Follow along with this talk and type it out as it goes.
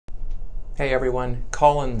Hey everyone,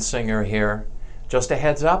 Colin Singer here. Just a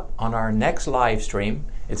heads up on our next live stream.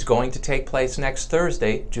 It's going to take place next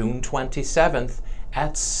Thursday, June 27th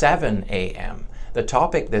at 7 a.m. The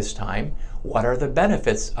topic this time, what are the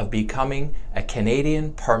benefits of becoming a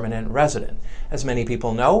Canadian permanent resident? As many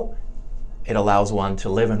people know, it allows one to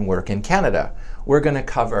live and work in Canada. We're going to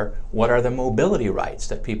cover what are the mobility rights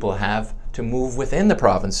that people have to move within the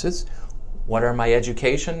provinces. What are my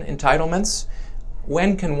education entitlements?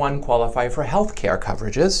 When can one qualify for health care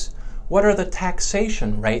coverages? What are the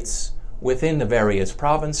taxation rates within the various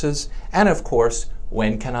provinces? And of course,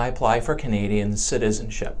 when can I apply for Canadian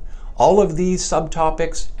citizenship? All of these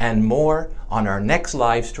subtopics and more on our next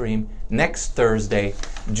live stream next Thursday,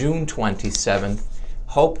 June 27th.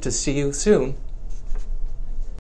 Hope to see you soon.